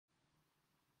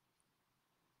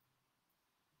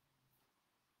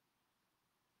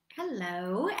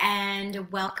Hello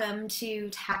and welcome to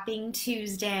Tapping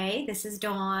Tuesday. This is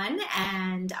Dawn,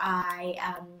 and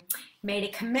I made a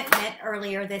commitment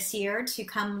earlier this year to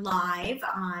come live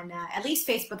on at least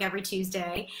Facebook every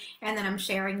Tuesday, and then I'm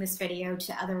sharing this video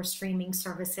to other streaming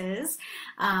services.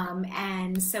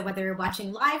 And so whether you're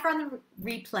watching live or on the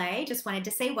replay, just wanted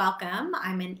to say welcome.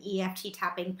 I'm an EFT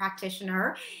Tapping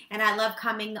practitioner, and I love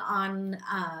coming on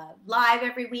live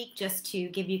every week just to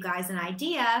give you guys an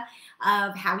idea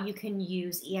of how you can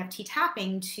use EFT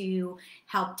tapping to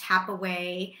help tap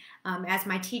away, as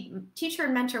my teacher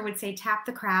and mentor would say, tap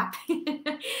the crap,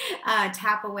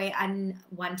 tap away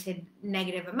unwanted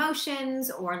negative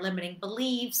emotions or limiting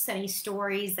beliefs, any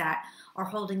stories that are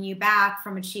holding you back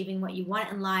from achieving what you want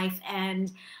in life.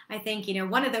 And I think,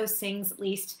 one of those things, at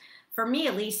least for me,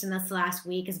 at least in this last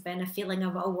week, has been a feeling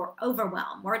of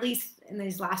overwhelm, or at least in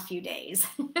these last few days.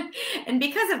 And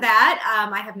because of that,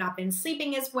 I have not been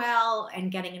sleeping as well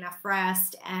and getting enough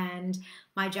rest, and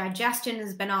my digestion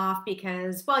has been off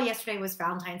because, well, yesterday was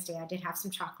Valentine's Day. I did have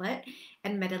some chocolate,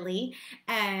 admittedly,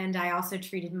 and I also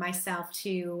treated myself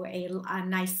to a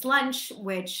nice lunch,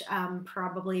 which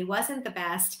probably wasn't the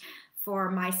best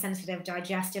for my sensitive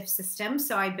digestive system.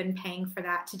 So I've been paying for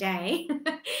that today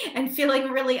and feeling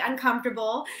really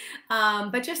uncomfortable.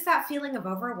 But just that feeling of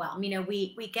overwhelm.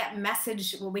 We get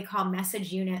what we call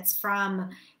message units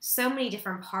from so many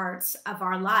different parts of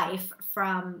our life,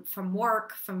 from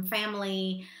work, from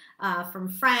family, from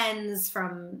friends,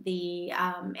 from the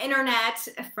internet,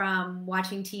 from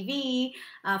watching TV,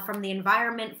 from the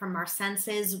environment, from our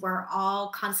senses. We're all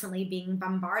constantly being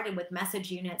bombarded with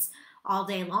message units all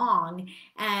day long.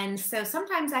 And so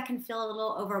sometimes that can feel a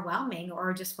little overwhelming,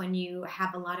 or just when you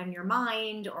have a lot on your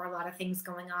mind or a lot of things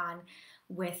going on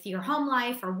with your home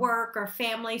life or work or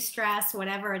family stress,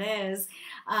 whatever it is.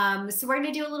 So we're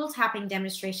going to do a little tapping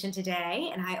demonstration today.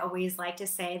 And I always like to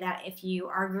say that if you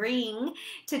are agreeing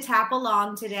to tap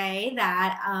along today,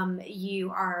 that you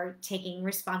are taking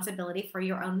responsibility for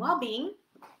your own well-being.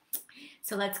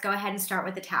 So let's go ahead and start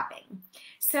with the tapping.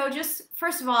 So just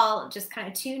first of all, just kind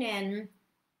of tune in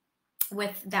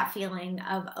with that feeling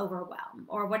of overwhelm,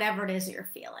 or whatever it is that you're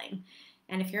feeling.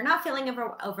 And if you're not feeling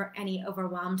any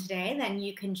overwhelm today, then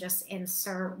you can just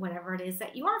insert whatever it is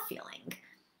that you are feeling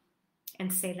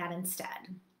and say that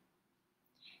instead.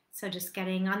 So just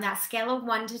getting on that scale of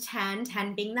 1 to 10,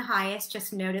 10 being the highest,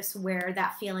 just notice where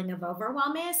that feeling of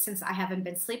overwhelm is. Since I haven't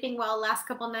been sleeping well the last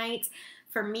couple nights,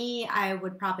 for me, I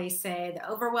would probably say the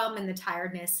overwhelm and the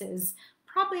tiredness is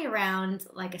probably around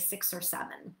like a 6 or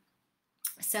 7.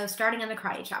 So starting on the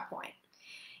karate chop point.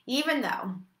 Even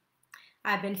though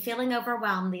I've been feeling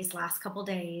overwhelmed these last couple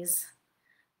days,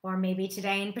 or maybe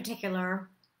today in particular,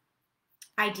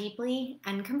 I deeply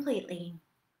and completely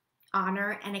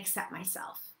honor and accept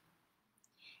myself.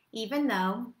 Even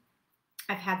though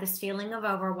I've had this feeling of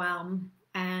overwhelm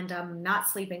and I'm not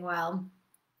sleeping well,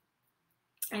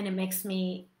 and it makes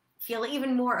me feel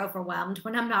even more overwhelmed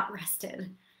when I'm not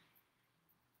rested,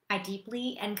 I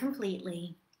deeply and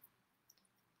completely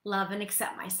love and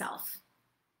accept myself.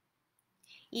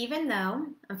 Even though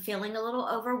I'm feeling a little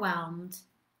overwhelmed,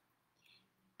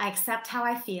 I accept how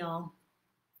I feel,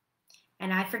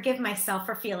 and I forgive myself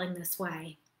for feeling this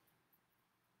way.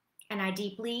 And I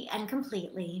deeply and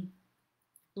completely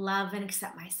love and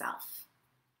accept myself.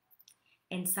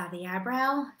 Inside the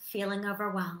eyebrow, feeling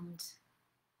overwhelmed.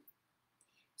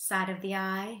 Side of the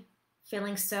eye,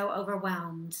 feeling so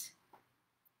overwhelmed.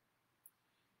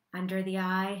 Under the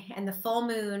eye, and the full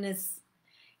moon is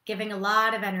giving a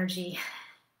lot of energy.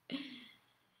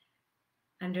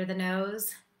 Under the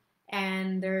nose,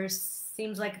 and there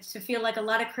seems to feel like a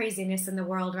lot of craziness in the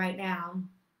world right now.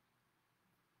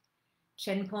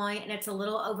 Chin point, and it's a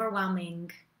little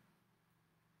overwhelming.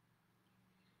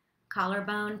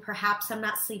 Collarbone, perhaps I'm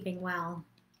not sleeping well.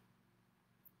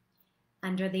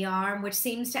 Under the arm, which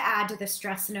seems to add to the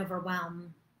stress and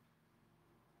overwhelm.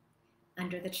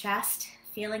 Under the chest,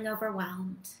 feeling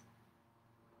overwhelmed.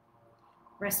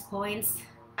 Wrist points,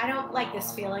 I don't like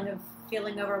this feeling of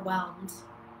feeling overwhelmed.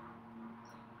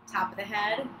 Top of the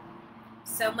head,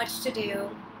 so much to do.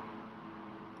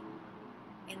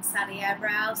 Inside the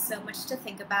eyebrow, so much to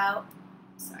think about.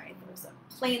 Sorry, there was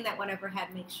a plane that went overhead.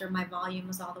 Make sure my volume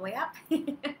was all the way up.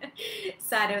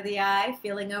 Side of the eye,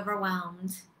 feeling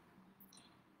overwhelmed.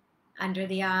 Under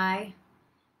the eye,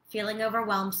 feeling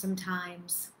overwhelmed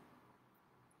sometimes.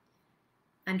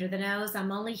 Under the nose,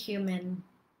 I'm only human.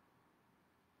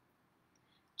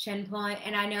 Chin point,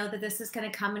 and I know that this is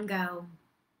going to come and go.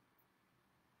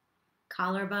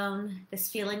 Collarbone, this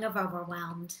feeling of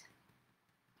overwhelmed.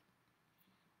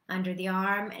 Under the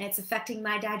arm, and it's affecting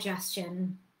my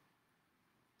digestion.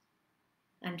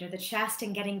 under the chest,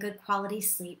 and getting good quality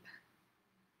sleep.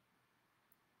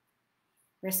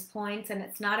 Wrist points, and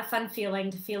it's not a fun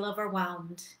feeling to feel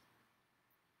overwhelmed.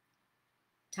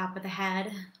 Top of the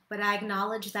head, but I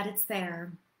acknowledge that it's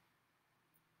there.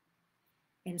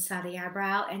 Inside the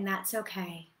eyebrow, and that's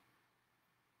okay.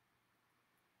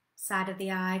 Side of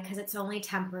the eye, because it's only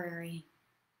temporary.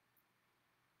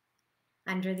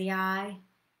 Under the eye,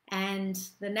 and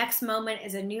the next moment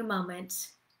is a new moment.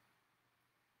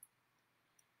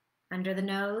 Under the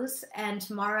nose, and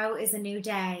tomorrow is a new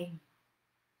day.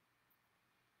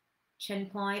 Chin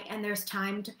point, and there's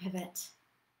time to pivot.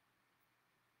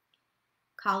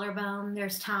 Collarbone,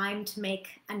 there's time to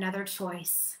make another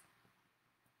choice.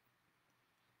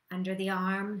 Under the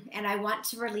arm, and I want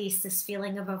to release this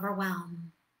feeling of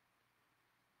overwhelm.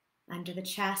 Under the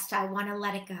chest, I want to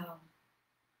let it go.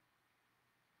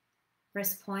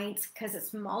 Wrist points, because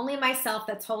it's only myself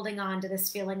that's holding on to this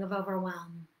feeling of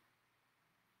overwhelm.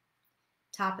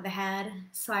 Top of the head,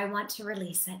 so I want to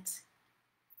release it.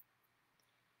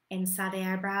 Inside the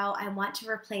eyebrow, I want to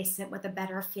replace it with a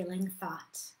better feeling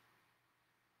thought.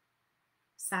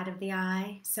 Side of the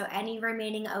eye, so any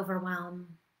remaining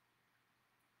overwhelm.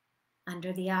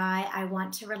 Under the eye, I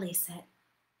want to release it.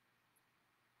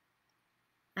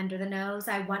 Under the nose,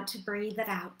 I want to breathe it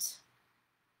out.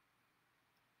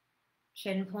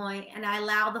 Chin point, and I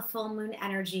allow the full moon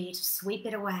energy to sweep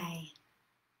it away.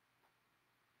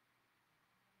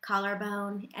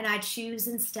 Collarbone, and I choose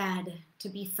instead to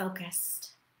be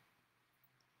focused.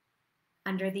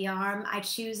 Under the arm, I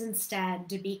choose instead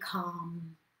to be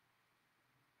calm.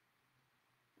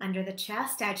 Under the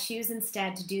chest, I choose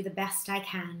instead to do the best I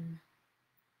can.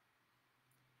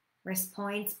 Wrist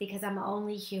points, because I'm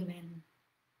only human.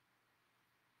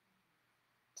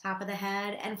 Top of the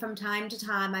head, and from time to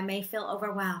time, I may feel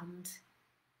overwhelmed.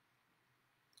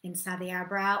 Inside the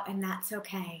eyebrow, and that's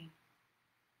okay.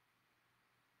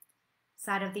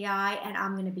 Side of the eye, and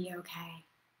I'm going to be okay.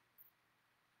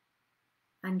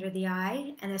 Under the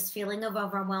eye, and this feeling of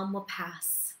overwhelm will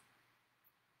pass.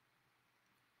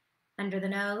 Under the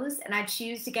nose, and I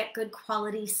choose to get good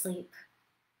quality sleep.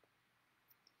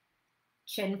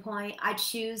 Chin point, I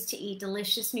choose to eat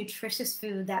delicious, nutritious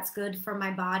food that's good for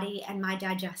my body and my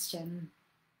digestion.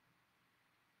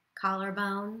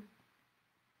 Collarbone,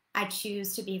 I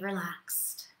choose to be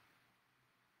relaxed.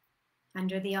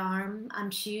 Under the arm, I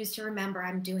choose to remember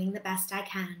I'm doing the best I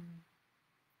can.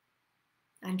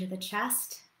 Under the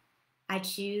chest, I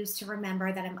choose to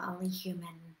remember that I'm only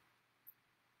human.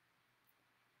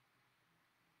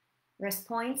 Wrist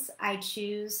points, I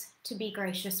choose to be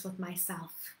gracious with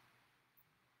myself.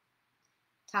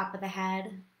 Top of the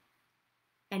head,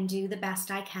 and do the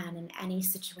best I can in any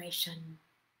situation.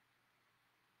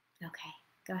 Okay,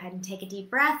 go ahead and take a deep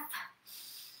breath.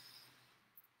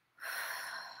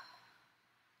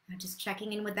 Now just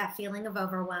checking in with that feeling of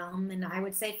overwhelm, and I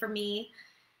would say for me,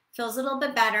 feels a little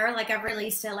bit better, like I've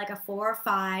released it like a 4 or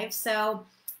 5. So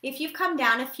if you've come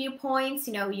down a few points,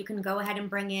 you can go ahead and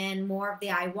bring in more of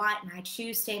the I want and I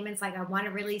choose statements, like I want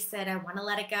to release it, I want to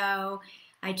let it go.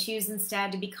 I choose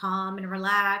instead to be calm and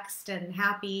relaxed and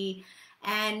happy.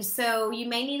 And so you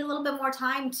may need a little bit more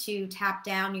time to tap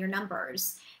down your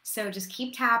numbers. So just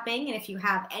keep tapping. And if you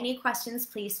have any questions,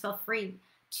 please feel free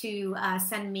to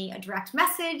send me a direct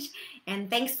message. And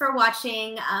thanks for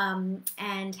watching,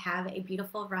 and have a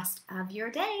beautiful rest of your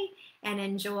day, and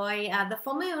enjoy the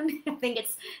full moon. I think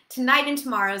it's tonight and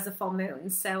tomorrow is the full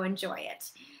moon, so enjoy it.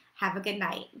 Have a good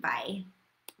night. Bye.